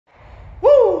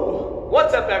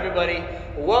What's up, everybody?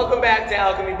 Welcome back to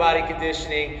Alchemy Body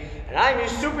Conditioning, and I'm your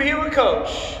superhero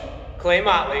coach, Clay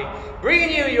Motley,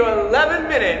 bringing you your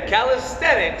 11-minute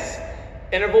calisthenics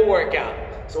interval workout.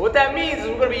 So what that means is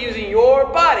we're going to be using your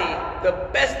body, the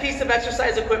best piece of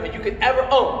exercise equipment you could ever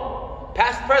own,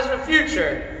 past, present, and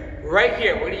future, right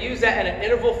here. We're going to use that in an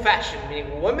interval fashion,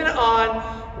 meaning 1 minute on,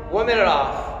 1 minute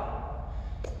off.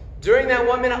 During that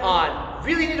 1 minute on,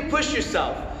 really need to push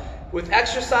yourself with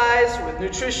exercise, with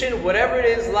nutrition, whatever it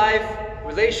is, life,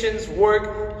 relations,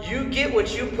 work. You get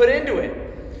what you put into it.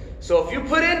 So if you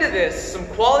put into this some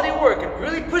quality work and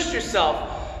really push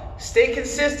yourself, stay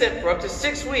consistent for up to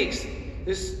 6 weeks,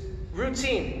 this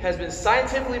routine has been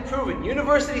scientifically proven,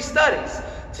 university studies,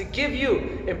 to give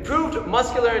you improved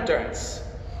muscular endurance,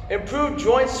 improved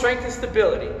joint strength and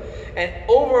stability, and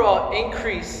overall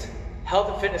increased health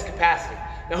and fitness capacity.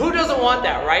 Now, who doesn't want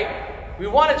that, right? We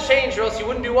want to change, or else you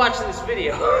wouldn't be watching this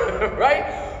video,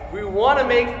 right? We want to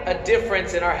make a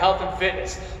difference in our health and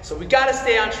fitness. So we got to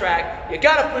stay on track. You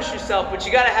got to push yourself, but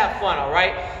you got to have fun, all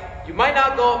right? You might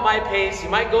not go at my pace. You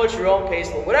might go at your own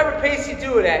pace, but whatever pace you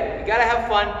do it at, you got to have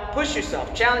fun. Push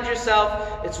yourself. Challenge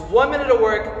yourself. It's 1 minute of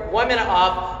work, 1 minute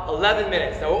off, 11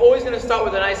 minutes. Now, we're always going to start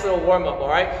with a nice little warm-up, all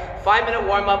right? 5-minute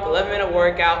warm-up, 11-minute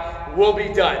workout. We'll be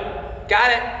done.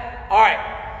 Got it? All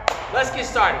right. Let's get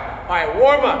started. All right,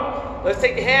 warm up. Let's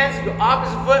take the hands, go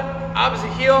opposite foot,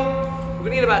 opposite heel. We're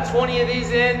gonna get about 20 of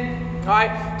these in. All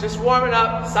right, just warming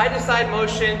up, side to side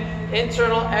motion,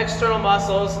 internal, external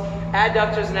muscles,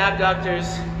 adductors and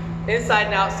abductors, inside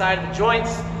and outside of the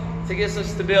joints to get some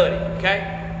stability, okay?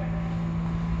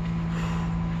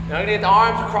 Now I'm gonna get the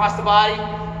arms across the body,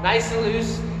 nice and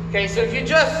loose. Okay, so if you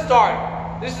just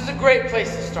start, this is a great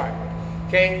place to start.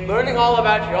 Okay, learning all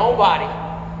about your own body.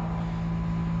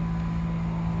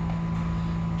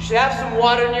 You should have some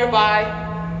water nearby.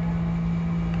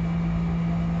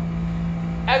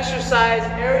 Exercise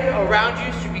area around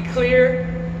you should be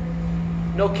clear.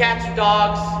 No cats or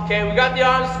dogs. Okay, we got the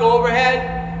arms, go overhead.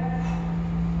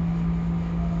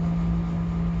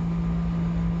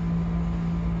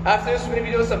 After this, we're going to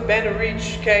be doing some bend and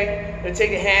reach. Okay, we're going to take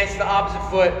the hands to the opposite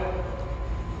foot.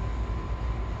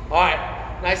 All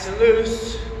right, nice and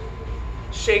loose.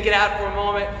 Shake it out for a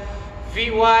moment.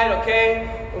 Feet wide,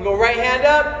 okay? We'll go right hand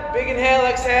up, big inhale,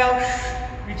 exhale.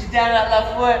 Reach it down to that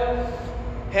left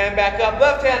foot. Hand back up,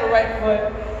 left hand to right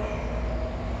foot.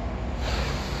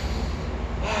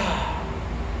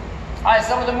 All right,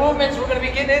 some of the movements we're gonna be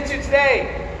getting into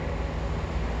today.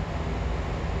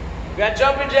 We got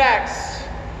jumping jacks,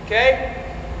 okay?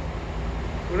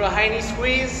 We're gonna do a high knee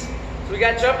squeeze. So we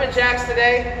got jumping jacks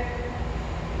today.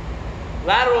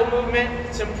 Lateral movement,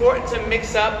 it's important to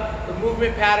mix up the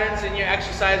movement patterns in your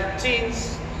exercise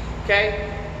routines,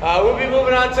 okay? We'll be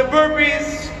moving on to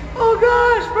burpees. Oh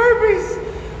gosh,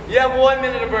 burpees. You have 1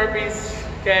 minute of burpees,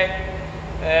 okay?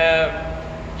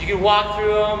 You can walk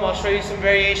through them. I'll show you some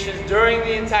variations during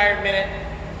the entire minute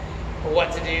of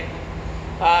what to do.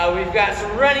 We've got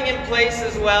some running in place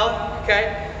as well,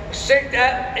 okay? Shake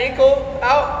that ankle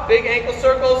out, big ankle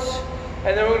circles,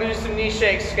 and then we're gonna do some knee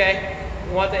shakes, okay?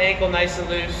 We want the ankle nice and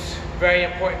loose. Very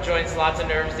important joints, lots of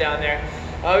nerves down there.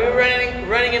 We're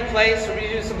running in place. We're gonna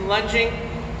do some lunging.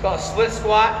 It's called a split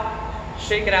squat.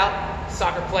 Shake it out,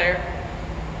 soccer player.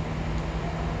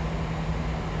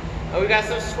 We got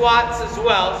some squats as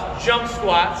well, some jump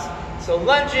squats. So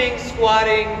lunging,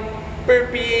 squatting,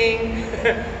 burpeeing,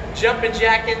 jumping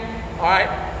jacking. All right,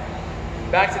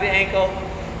 back to the ankle.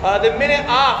 The minute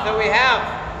off that we have,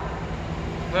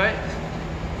 all right?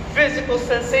 Physical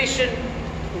sensation,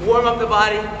 warm up the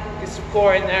body, get some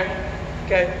core in there,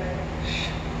 okay?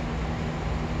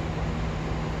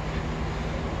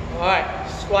 All right,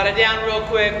 squat it down real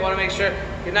quick. Want to make sure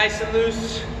you're nice and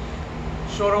loose,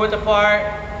 shoulder width apart,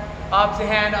 opposite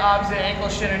hand to opposite ankle,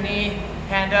 shin or knee,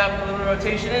 hand up, a little bit of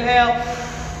rotation, inhale,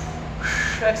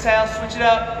 exhale, switch it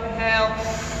up, inhale,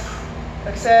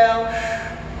 exhale,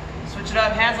 switch it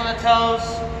up, hands on the toes,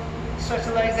 stretch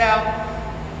the legs out.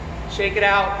 Shake it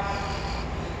out.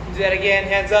 Do that again.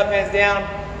 Hands up, hands down.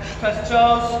 Press the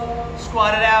toes.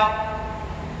 Squat it out.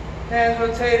 Hands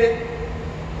rotated.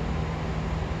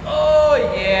 Oh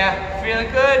yeah. Feeling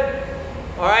good?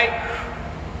 All right.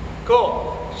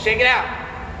 Cool. Shake it out.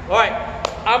 All right.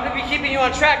 I'm going to be keeping you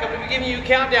on track. I'm going to be giving you a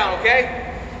countdown,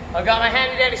 okay? I've got my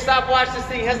handy dandy stopwatch. This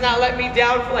thing has not let me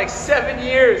down for like 7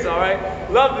 years, all right?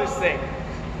 Love this thing.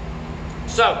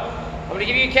 So, I'm going to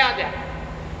give you a countdown.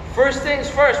 First things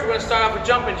first, we're going to start off with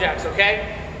jumping jacks,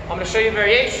 okay? I'm going to show you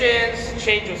variations,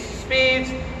 change of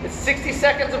speeds. It's 60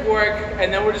 seconds of work,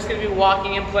 and then we're just going to be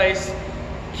walking in place,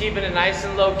 keeping it nice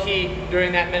and low key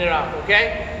during that minute off,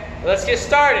 okay? Let's get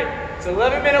started. It's an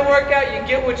 11-minute workout. You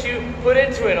get what you put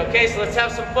into it, okay? So let's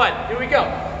have some fun. Here we go.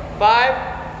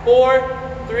 5,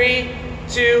 4, 3,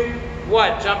 2,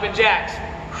 1. Jumping jacks.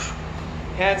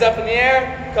 Hands up in the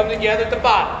air, come together at the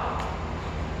bottom.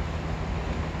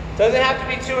 Doesn't have to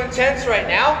be too intense right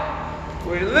now.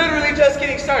 We're literally just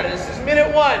getting started. This is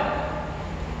minute 1,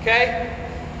 okay?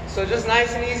 So just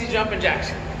nice and easy jumping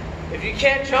jacks. If you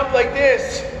can't jump like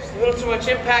this, it's a little too much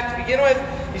impact to begin with,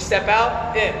 you step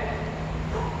out, in.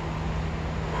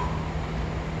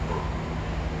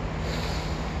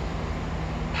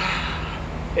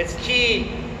 It's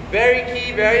key, very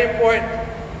important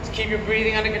to keep your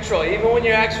breathing under control. Even when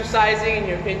you're exercising and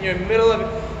you're in your middle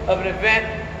of an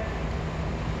event,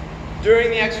 during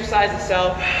the exercise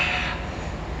itself,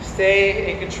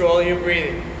 stay in control of your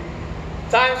breathing.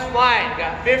 Time's flying,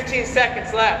 got 15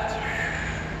 seconds left.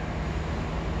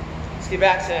 Let's get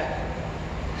back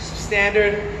to some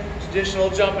standard, traditional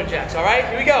jumping jacks, all right?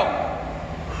 Here we go.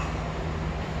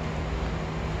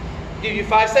 Give you a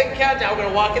 5-second count, now we're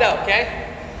gonna walk it out, okay?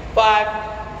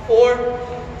 5,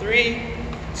 4, 3,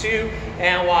 2,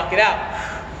 and walk it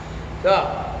out. So,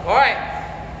 all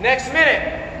right, next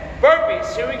minute,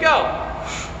 burpees, here we go.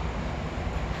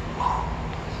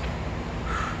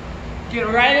 Get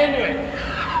right into it.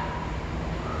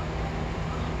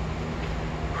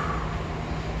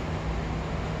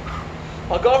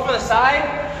 I'll go from the side.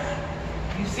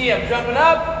 You see I'm jumping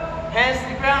up, hands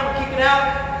to the ground, I'm kicking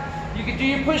out. You can do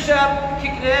your push-up,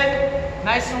 kick it in,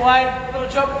 nice and wide, little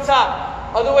jump at the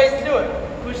top. Other ways to do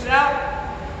it. Push it out,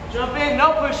 jump in,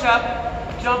 no push-up,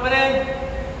 jump it in,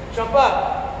 jump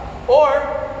up. Or,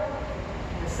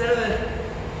 instead of the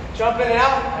jumping it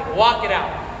out, like walk it out.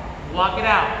 Walk it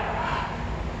out.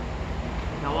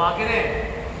 Now walk it in.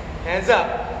 Hands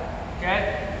up,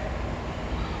 okay?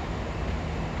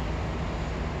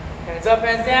 Hands up,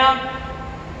 hands down.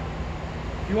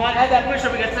 If you want to add that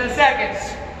push-up, we got 10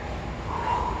 seconds.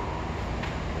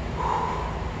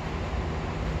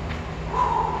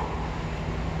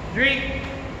 Three,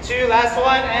 2, last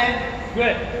one, and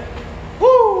good.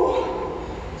 Woo!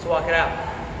 Let's walk it out.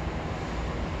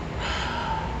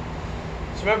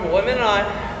 So remember, 1 minute on,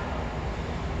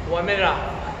 1 minute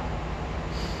off.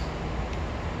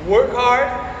 Work hard,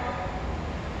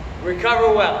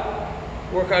 recover well.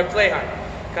 Work hard, play hard.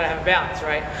 Gotta have a balance,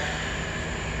 right?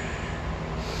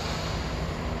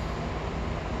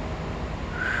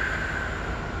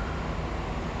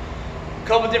 A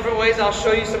couple different ways. I'll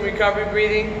show you some recovery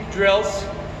breathing drills.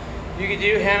 You can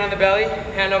do hand on the belly,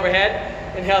 hand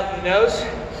overhead, inhale through the nose,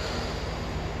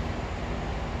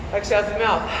 exhale through the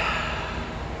mouth.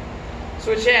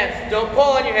 Switch hands, don't pull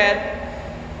on your head.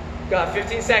 Got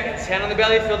 15 seconds. Hand on the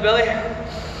belly, feel the belly.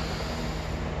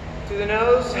 Through the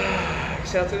nose,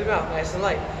 exhale through the mouth, nice and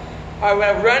light. All right, we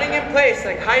have running in place,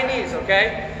 like high knees,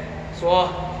 okay? So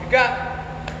you've got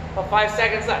about 5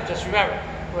 seconds left. Just remember,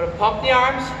 I'm gonna pump the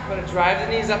arms, I'm gonna drive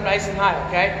the knees up nice and high,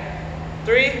 okay?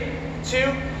 3,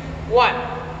 2, 1.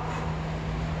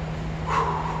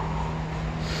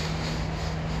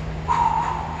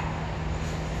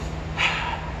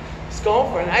 Just going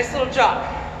for a nice little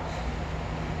jog.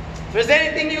 If there's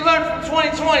anything you learned from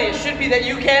 2020, it should be that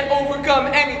you can overcome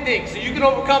anything. So you can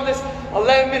overcome this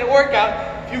 11-minute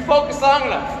workout if you focus long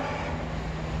enough.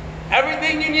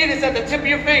 Everything you need is at the tip of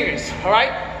your fingers, all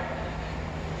right?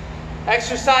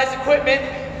 Exercise equipment,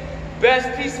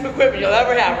 best piece of equipment you'll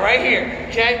ever have right here,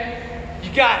 okay?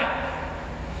 You got it.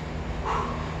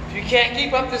 If you can't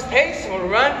keep up this pace, I'm gonna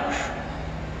run,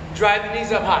 drive the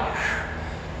knees up high.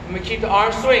 I'm gonna keep the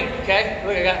arms swinging, okay?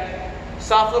 Look, I got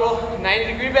soft little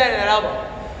 90-degree bend in that elbow,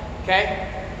 okay?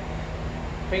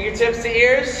 Fingertips to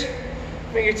ears,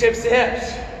 fingertips to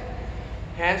hips.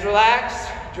 Hands relaxed,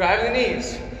 driving the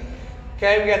knees.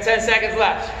 Okay, we got 10 seconds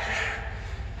left.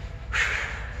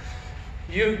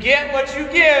 You get what you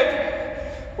give.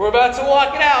 We're about to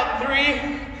walk it out.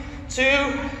 3, 2,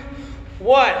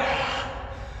 1.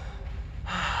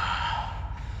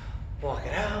 Walk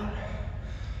it out.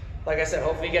 Like I said,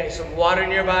 hopefully you get some water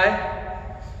nearby.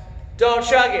 Don't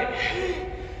chug it.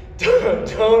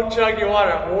 Don't chug your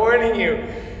water. I'm warning you.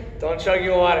 Don't chug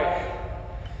your water.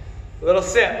 A little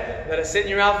sip. Let it sit in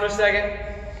your mouth for a second.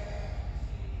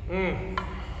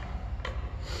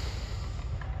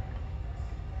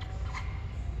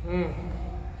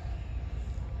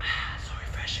 So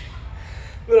refreshing.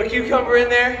 Little cucumber in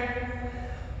there.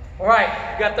 All right,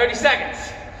 you got 30 seconds.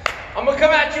 I'm gonna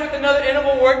come at you with another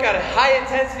interval workout, a high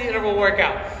intensity interval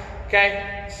workout.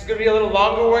 Okay, this is gonna be a little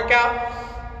longer workout.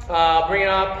 Bring it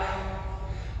up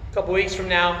a couple weeks from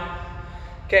now.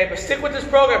 Okay, but stick with this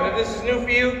program. If this is new for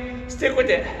you, stick with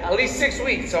it. At least 6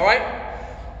 weeks, all right?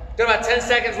 Got about 10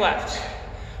 seconds left.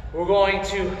 we're going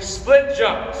to split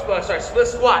jump, split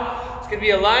squat. It's gonna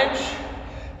be a lunge.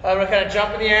 I'm gonna kind of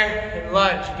jump in the air and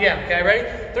lunge again, okay, ready?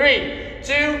 3,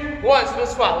 2, 1, split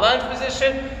squat. Lunge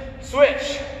position,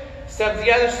 switch. Step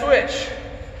together, switch.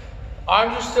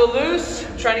 Arms are still loose.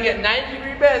 I'm trying to get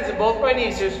 90-degree bends in both my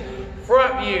knees. Here's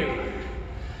front view.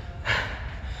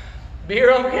 Be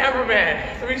your own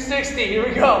cameraman. 360, here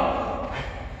we go.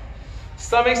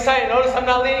 Stomach's tight. Notice I'm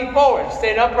not leaning forward,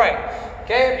 staying upright.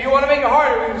 Okay, if you want to make it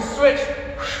harder, we can switch.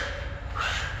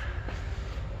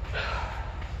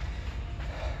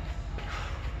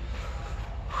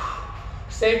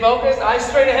 Stay focused, eyes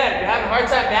straight ahead. If you're having a hard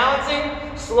time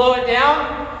balancing, slow it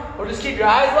down, or just keep your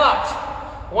eyes locked.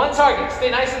 One target, stay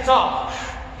nice and tall.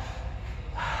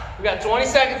 We've got 20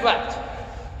 seconds left.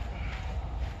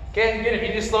 Okay, again, if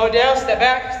you just slow it down, step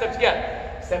back, step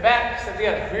together. Step back, step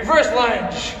together. Reverse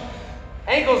lunge.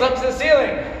 Ankles up to the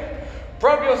ceiling.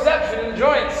 Proprioception in the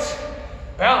joints.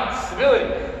 Balance,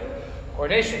 stability,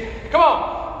 coordination. Come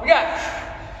on, we got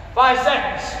 5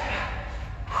 seconds.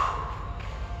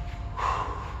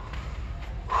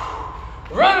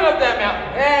 Running up that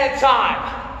mountain, and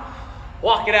time.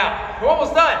 Walk it out. We're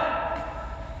almost done.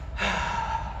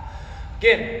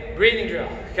 Again, breathing drill,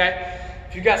 okay?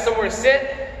 If you've got somewhere to sit,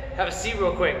 have a seat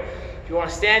real quick. If you want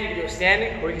to stand, you can do it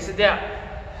standing, or you can sit down.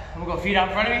 I'm gonna go feet out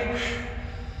in front of me.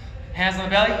 Hands on the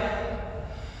belly.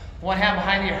 One hand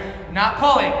behind the ear. Not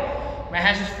pulling. My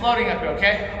hand's just floating up here,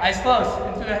 okay? Eyes closed,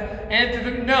 into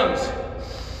the nose.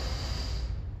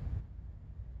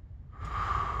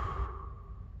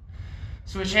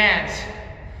 Switch hands.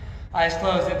 Eyes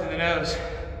closed, into the nose.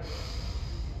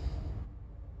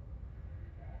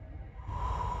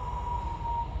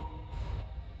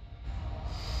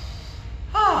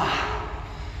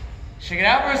 Shake it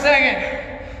out for a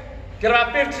second. Got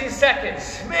about 15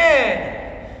 seconds.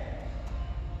 Man,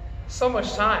 so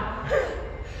much time.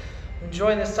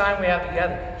 Enjoying this time we have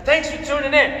together. Thanks for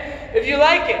tuning in. If you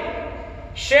like it,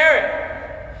 share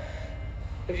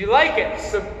it. If you like it,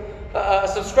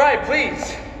 subscribe,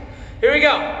 please. Here we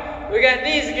go. We got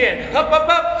knees again. Up, up,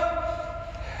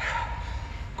 up.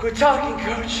 Quit talking,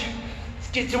 coach.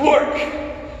 Let's get to work.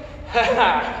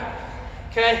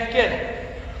 Okay,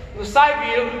 again. The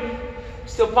side view.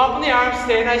 Still pumping the arms,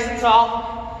 stay nice and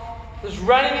tall. Just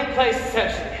running in place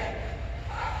essentially.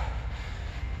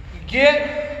 You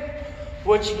get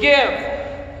what you give.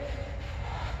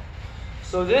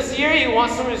 So this year you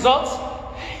want some results,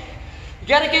 you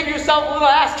gotta give yourself a little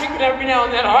ass kicking every now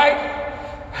and then, alright?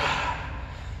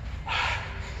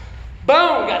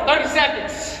 Boom, we got 30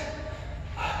 seconds.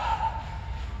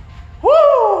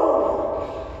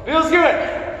 Woo! Feels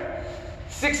good.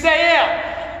 6 a.m.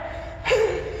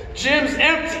 Gym's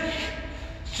empty.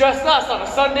 It's just us on a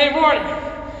Sunday morning.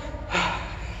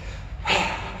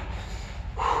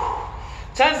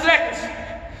 10 seconds.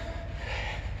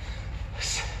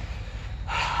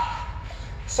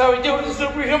 That's how we do it with the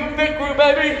Superhuman Fit Crew,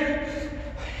 baby.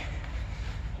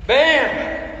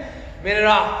 Bam. Minute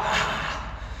off.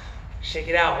 Shake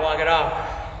it out, walk it off.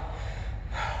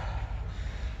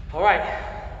 All right.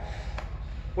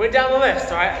 Went down the list,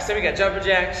 all right? So we got jumper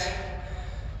jacks.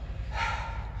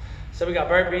 So we got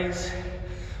burpees.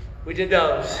 We did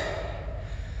those.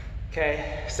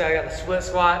 Okay, so I got the split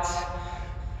squats.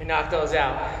 We knocked those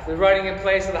out. The running in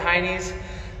place of the high knees,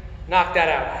 knocked that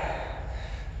out.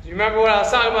 Do you remember what I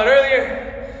was talking about earlier?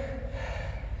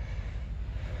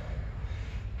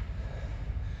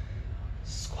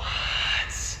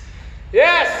 Squats.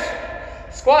 Yes!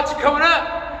 Squats are coming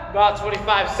up. About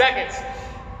 25 seconds.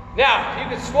 Now, you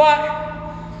can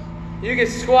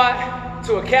squat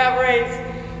to a calf raise.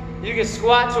 You can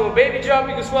squat to a baby jump,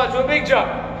 you can squat to a big jump.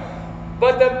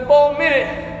 But the full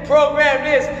minute program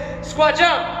is squat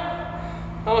jump.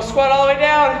 I'm gonna squat all the way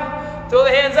down, throw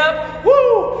the hands up,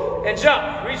 woo, and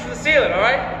jump. Reach for the ceiling, all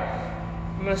right?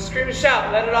 I'm gonna scream and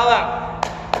shout, let it all out.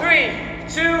 3,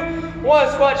 2, 1,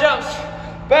 squat jumps.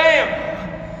 Bam.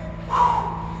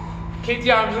 Keep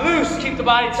the arms loose, keep the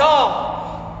body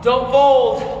tall. Don't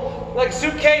fold like a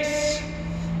suitcase.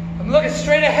 I'm looking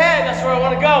straight ahead, that's where I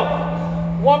wanna go.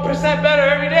 1% better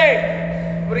every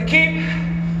day. I'm gonna keep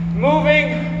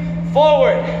moving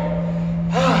forward.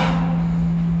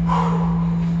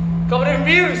 Couple different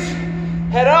views.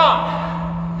 Head on.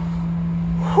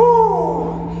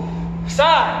 Whoo.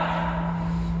 Side.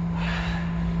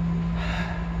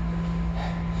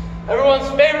 Everyone's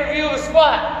favorite view of a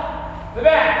squat. The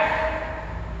back.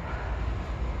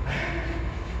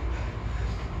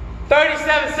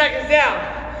 37 seconds down.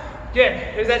 Good.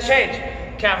 Here's that change.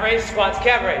 Calf raise, squat to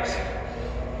calf raise.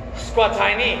 Squat to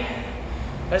high knee.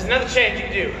 There's another change you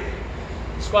can do.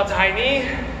 Squat to high knee,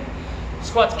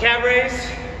 squat to calf raise,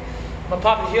 gonna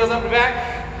pop the heels up and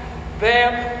back.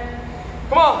 Bam.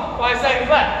 Come on, 5 seconds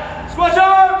left. Switch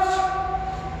arms.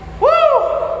 Woo!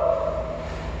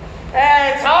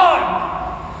 And it's on.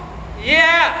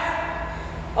 Yeah.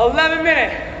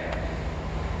 11-minute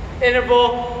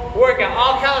interval workout.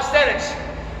 All calisthenics.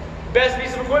 Best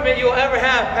piece of equipment you'll ever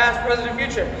have, past, present, and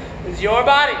future, is your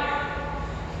body.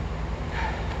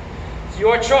 It's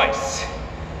your choice.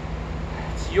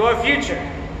 It's your future.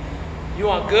 You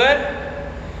want good,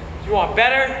 you want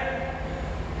better,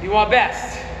 you want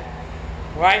best,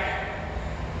 right?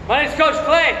 My name is Coach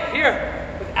Clay,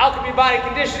 here with Alchemy Body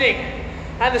Conditioning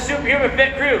and the Superhuman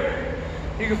Fit crew.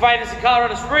 You can find us in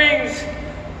Colorado Springs.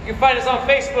 You can find us on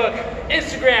Facebook,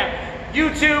 Instagram,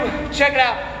 YouTube. Check it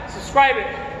out, subscribe it,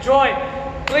 join.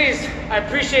 Please, I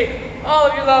appreciate all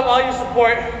of your love, all your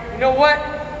support. You know what?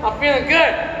 I'm feeling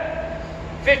good.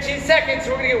 15 seconds,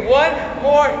 we're gonna get 1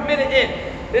 more minute in.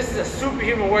 This is a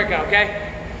superhuman workout,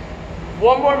 okay?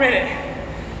 1 more minute.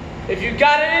 If you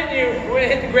got it in you, we're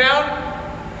gonna hit the ground,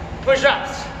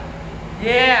 push-ups.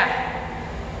 Yeah.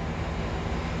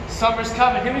 Summer's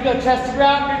coming. Here we go, chest to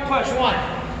ground, big push. 1.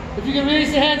 If you can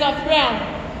release your hands off the ground.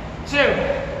 2,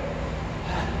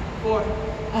 4,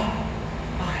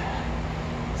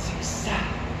 5, 6,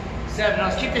 7. Now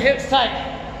let's keep the hips tight,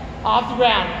 off the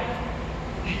ground.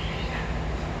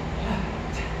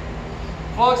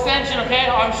 Full extension, okay?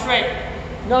 Arms straight.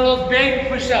 None of those big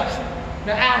push-ups.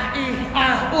 Now,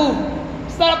 ooh.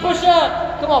 It's not a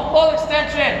push-up. Come on, full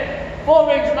extension. Full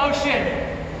range of motion.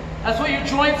 That's what your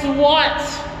joints want.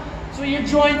 That's what your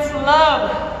joints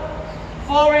love.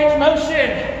 Full range of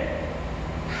motion.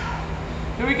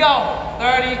 Here we go.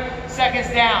 30 seconds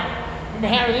down. Remember,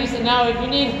 hand release it. Now, if you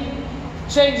need,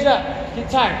 change it up. Get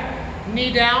tired.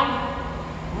 Knee down.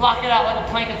 Lock it out like a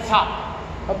plank at the top.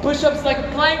 A push-up's like a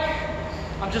plank.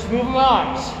 I'm just moving my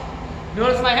arms.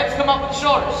 Notice my hips come up with the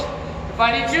shoulders. If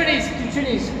I need 2 knees, do 2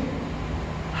 knees.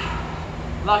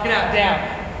 Lock it out, down.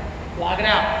 Lock it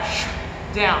out,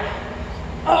 down.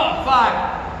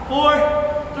 5,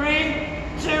 4, 3,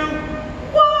 2,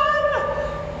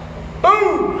 1.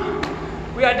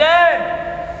 Boom! We are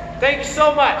done. Thank you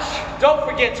so much. Don't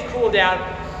forget to cool down.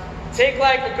 Take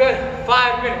like a good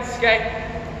 5 minutes, okay?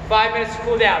 5 minutes to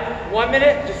cool down. 1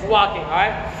 minute, just walking, all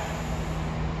right?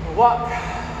 Walk.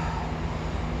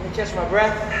 Let me catch my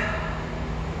breath.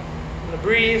 I'm gonna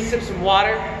breathe, sip some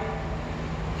water.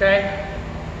 Okay?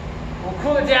 We'll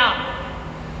cool it down.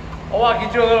 I'll walk you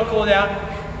through a little cool down.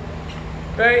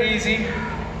 Very easy.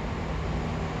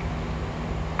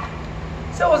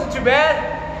 Still wasn't too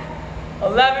bad.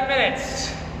 11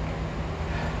 minutes.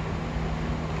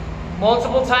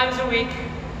 Multiple times a week.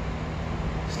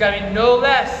 It's gotta be no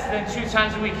less than 2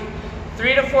 times a week.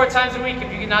 3 to 4 times a week.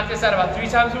 If you can knock this out about 3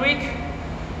 times a week,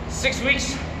 6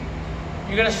 weeks,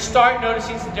 you're gonna start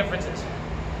noticing some differences.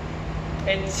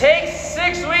 It takes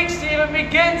 6 weeks to even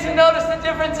begin to notice the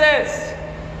differences.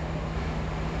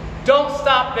 Don't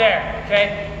stop there,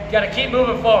 okay? You gotta keep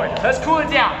moving forward. Let's cool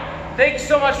it down. Thank you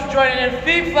so much for joining in.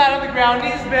 Feet flat on the ground,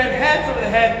 knees bent, hands over the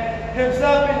head, hips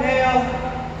up, inhale.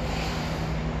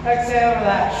 Exhale,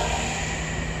 relax.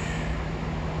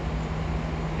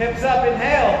 Hips up,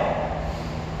 inhale.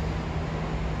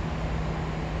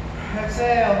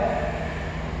 Exhale.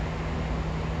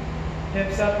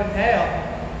 Hips up, inhale.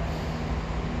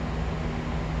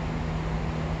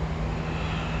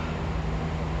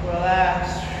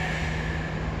 Relax.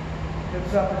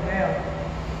 Hips up, inhale.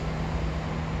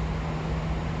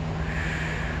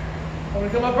 I'm gonna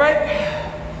come upright.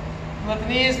 Let the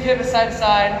knees pivot side to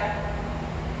side.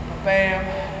 Bam.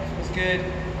 Feels good.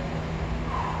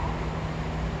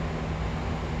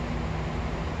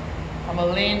 I'm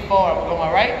gonna lean forward. I'm gonna go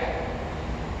my right.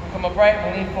 I'm gonna come upright. I'm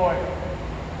gonna lean forward.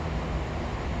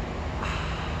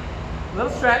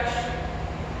 Little stretch.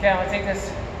 Okay, I'm gonna take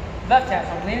this left hand.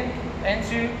 So I'm leaning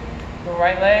into the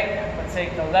right leg. I'm gonna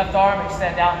take the left arm,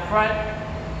 extend out in front.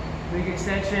 Big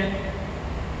extension.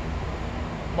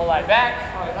 I'm gonna lie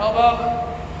back on an elbow.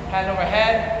 Hand over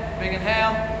head. Big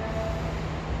inhale.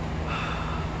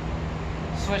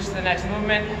 Switch to the next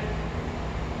movement.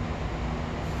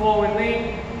 Forward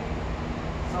lean.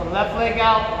 So left leg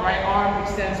out, right arm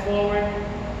extends forward.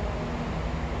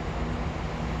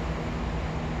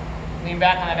 Lean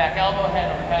back on that back elbow,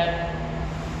 head over head.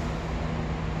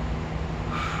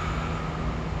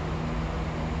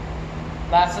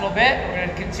 Last little bit, we're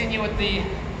gonna continue with the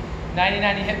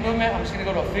 90-90 hip movement. I'm just gonna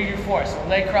go to a figure 4, so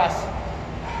leg cross.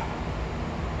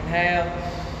 Inhale.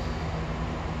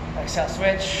 Exhale,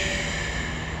 switch.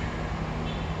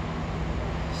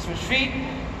 Switch feet.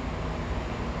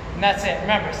 And that's it.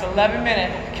 Remember, it's an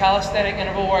 11-minute calisthenic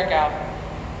interval workout.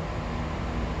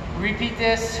 repeat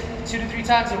this 2 to 3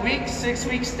 times a week, 6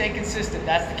 weeks, stay consistent.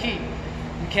 That's the key.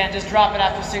 You can't just drop it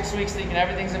after 6 weeks thinking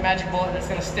everything's a magic bullet that's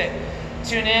gonna stick.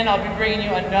 Tune in, I'll be bringing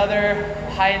you another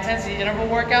high intensity interval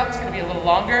workout. It's gonna be a little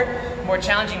longer, more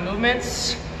challenging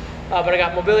movements. But I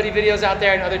got mobility videos out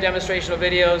there and other demonstrational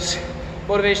videos,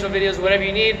 motivational videos, whatever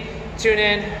you need. Tune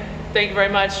in. Thank you very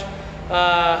much.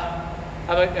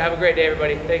 Have a great day,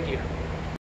 everybody. Thank you.